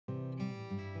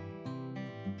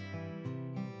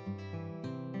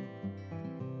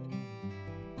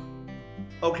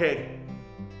Okay.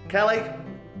 Kelly,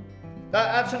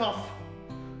 that's enough.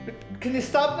 Can you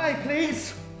stop now,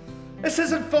 please? This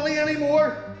isn't funny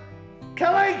anymore.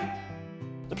 Kelly!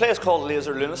 The play is called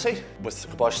Lunacy with the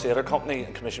Kabosh Theatre company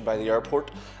and commissioned by the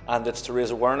airport, and it's to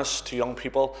raise awareness to young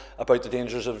people about the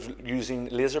dangers of using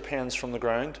laser pens from the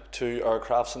ground to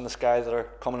aircrafts in the sky that are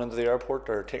coming into the airport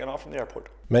or taking off from the airport.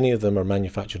 Many of them are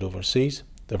manufactured overseas.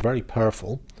 They're very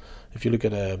powerful. If you look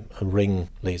at a ring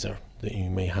laser that you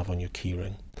may have on your key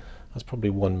ring, that's probably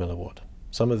 1 milliwatt.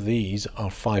 Some of these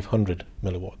are 500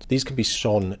 milliwatts. These can be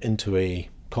shone into a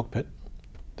cockpit.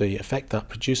 The effect that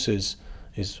produces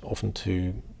is often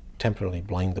to temporarily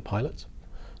blind the pilots.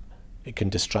 It can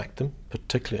distract them,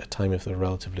 particularly at a time if they're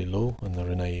relatively low and they're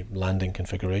in a landing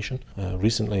configuration.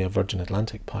 Recently, a Virgin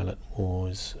Atlantic pilot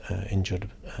was injured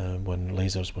when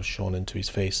lasers were shone into his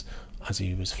face as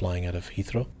he was flying out of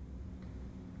Heathrow.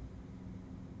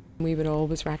 We would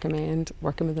always recommend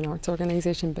working with an arts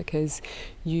organisation because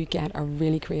you get a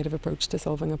really creative approach to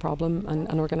solving a problem, and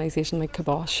an organisation like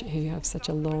Kabosh, who have such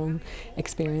a long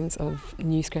experience of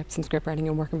new scripts and script writing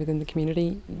and working within the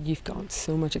community, you've got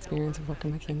so much experience of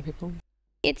working with young people.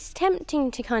 It's tempting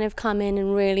to kind of come in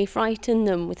and really frighten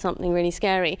them with something really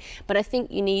scary, but I think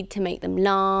you need to make them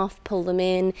laugh, pull them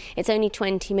in. It's only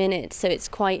 20 minutes, so it's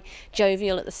quite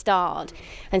jovial at the start,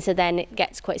 and so then it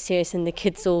gets quite serious and the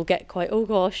kids all get quite, oh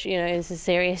gosh, you know, this is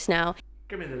serious now.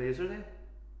 Give me the laser then.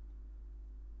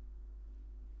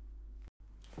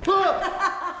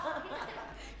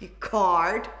 You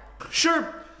card?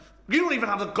 Sure, you don't even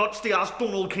have the guts to ask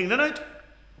Donald Keenan out.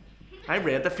 I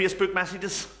read the Facebook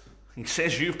messages. He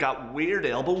says you've got weird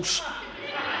elbows.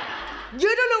 You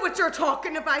don't know what you're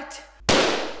talking about.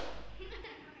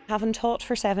 Having taught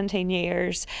for 17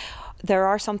 years, there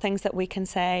are some things that we can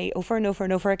say over and over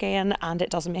and over again, and it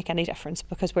doesn't make any difference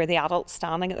because we're the adults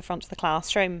standing at the front of the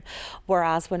classroom.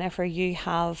 Whereas whenever you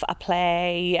have a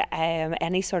play,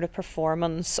 any sort of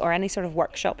performance or any sort of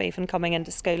workshop even coming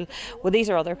into school, well, these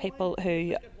are other people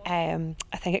who I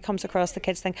think it comes across, the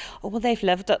kids think, oh well, they've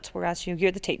lived it, whereas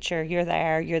you're the teacher, you're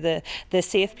there, you're the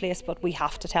safe place, but we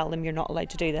have to tell them you're not allowed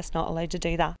to do this, not allowed to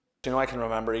do that. You know, I can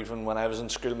remember even when I was in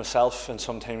school myself, and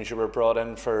sometimes you were brought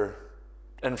in for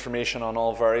information on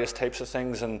all various types of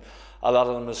things, and a lot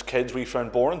of them as kids we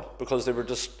found boring because they were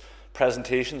just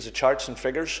presentations of charts and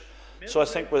figures. So I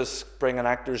think with bringing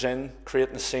actors in,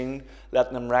 creating a scene,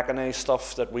 letting them recognise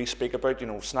stuff that we speak about, you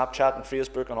know, Snapchat and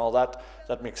Facebook and all that,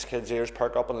 that makes kids' ears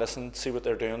perk up and listen, see what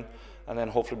they're doing, and then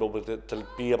hopefully we'll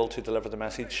be able to deliver the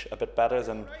message a bit better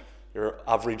than your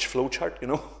average flowchart, you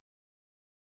know.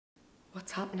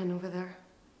 What's happening over there?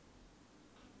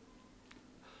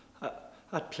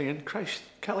 That plane crashed,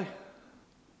 Kelly.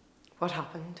 What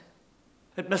happened?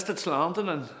 It missed its landing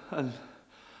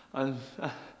and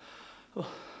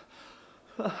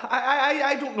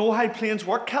I don't know how planes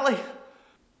work, Kelly.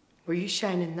 Were you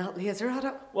shining that laser at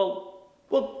it? Well,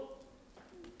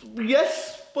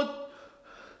 yes, but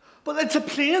it's a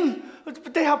plane.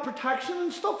 But they have protection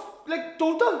and stuff, like,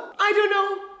 don't they? I don't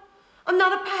know. I'm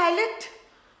not a pilot.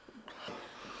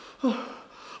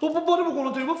 Well, what are we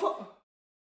going to do with it?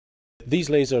 These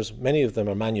lasers, many of them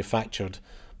are manufactured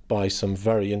by some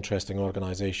very interesting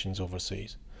organisations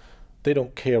overseas. They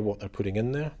don't care what they're putting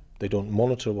in there. They don't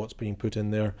monitor what's being put in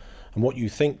there. And what you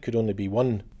think could only be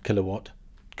 1 kilowatt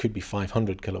could be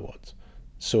 500 kilowatts.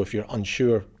 So if you're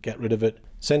unsure, get rid of it.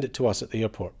 Send it to us at the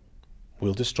airport.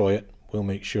 We'll destroy it. We'll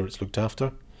make sure it's looked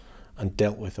after and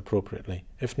dealt with appropriately.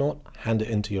 If not, hand it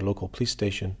into your local police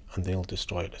station and they'll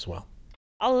destroy it as well.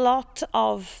 A lot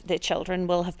of the children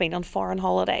will have been on foreign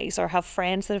holidays or have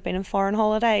friends that have been on foreign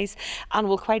holidays and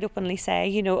will quite openly say,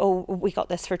 you know, oh, we got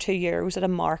this for €2 at a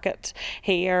market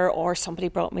here, or somebody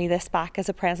brought me this back as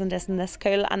a present, isn't this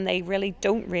cool? And they really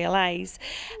don't realise,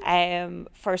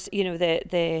 first, you know,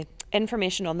 the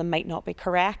information on them might not be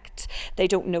correct. They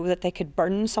don't know that they could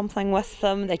burn something with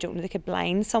them. They don't know they could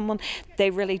blind someone. They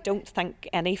really don't think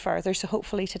any further. So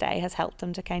hopefully today has helped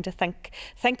them to kind of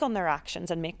think on their actions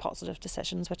and make positive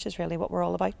decisions, which is really what we're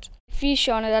all about. If you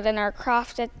shown it at an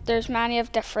aircraft, there's many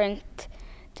of different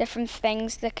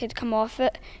things that could come off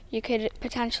it. You could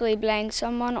potentially blind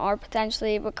someone, or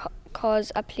potentially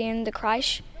cause a plane to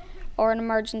crash, or an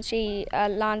emergency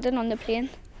landing on the plane.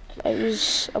 It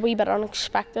was a wee bit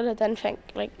unexpected. I didn't think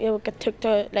like it would get took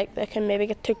to, like they can maybe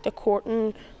get took to court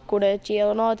and go to jail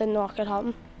and all. I didn't know it could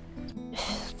happen.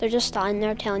 They're just standing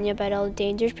there telling you about all the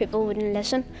dangers. People wouldn't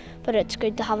listen, but it's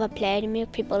good to have a play to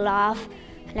make people laugh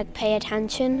and like pay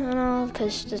attention and all,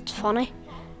 because it's funny.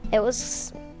 It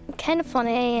was kind of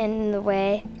funny in the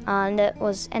way, and it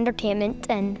was entertainment,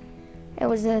 and it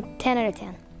was a 10 out of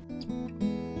 10.